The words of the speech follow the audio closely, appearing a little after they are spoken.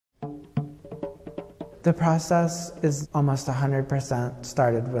The process is almost 100%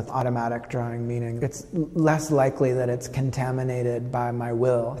 started with automatic drawing, meaning it's less likely that it's contaminated by my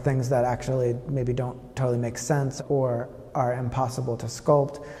will, things that actually maybe don't totally make sense or are impossible to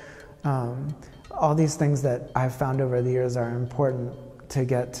sculpt. All these things that I've found over the years are important to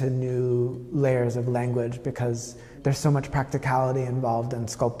get to new layers of language, because there's so much practicality involved in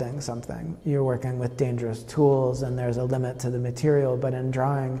sculpting something. You're working with dangerous tools and there's a limit to the material, but in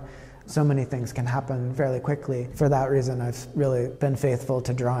drawing, so many things can happen fairly quickly. For that reason, I've really been faithful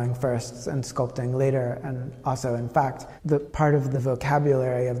to drawing first and sculpting later. And also, in fact, the part of the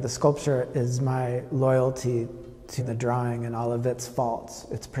vocabulary of the sculpture is my loyalty to the drawing and all of its faults,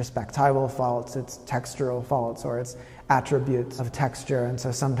 its perspectival faults, its textural faults, or its attributes of texture. And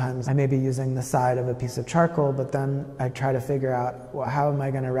so sometimes I may be using the side of a piece of charcoal, but then I try to figure out, well, how am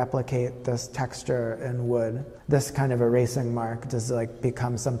I going to replicate this texture in wood? This kind of erasing mark does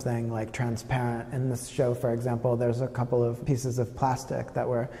become something like transparent. In this show, for example, there's a couple of pieces of plastic that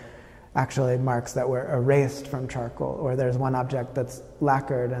were actually marks that were erased from charcoal, or there's one object that's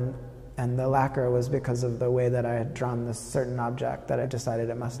lacquered, and the lacquer was because of the way that I had drawn this certain object that I decided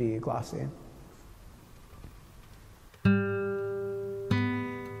it must be glossy.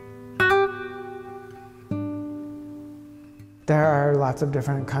 There are lots of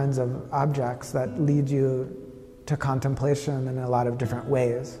different kinds of objects that lead you to contemplation in a lot of different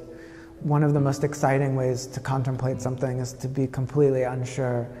ways. One of the most exciting ways to contemplate something is to be completely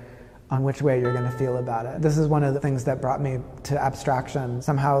unsure on which way you're going to feel about it. This is one of the things that brought me to abstraction.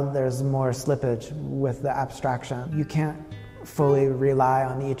 Somehow there's more slippage with the abstraction. You can't fully rely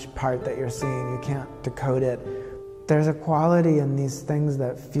on each part that you're seeing. You can't decode it. There's a quality in these things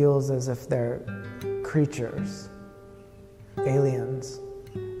that feels as if they're creatures, aliens.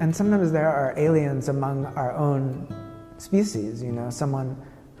 And sometimes there are aliens among our own species, someone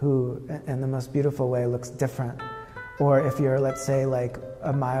who in the most beautiful way looks different. Or if you're, let's say, like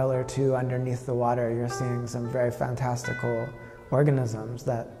a mile or two underneath the water, you're seeing some very fantastical organisms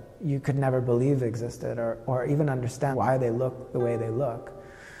that you could never believe existed, or even understand why they look the way they look.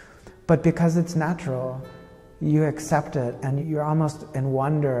 But because it's natural, you accept it, and you're almost in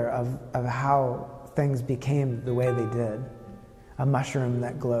wonder of how things became the way they did. A mushroom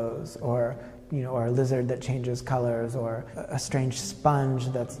that glows, or or a lizard that changes colors, or a strange sponge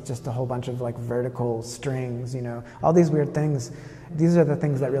that's just a whole bunch of vertical strings, all these weird things. These are the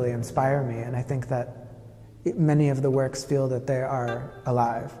things that really inspire me, and I think that many of the works feel that they are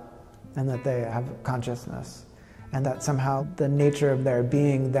alive, and that they have consciousness, and that somehow the nature of their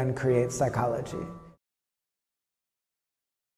being then creates psychology.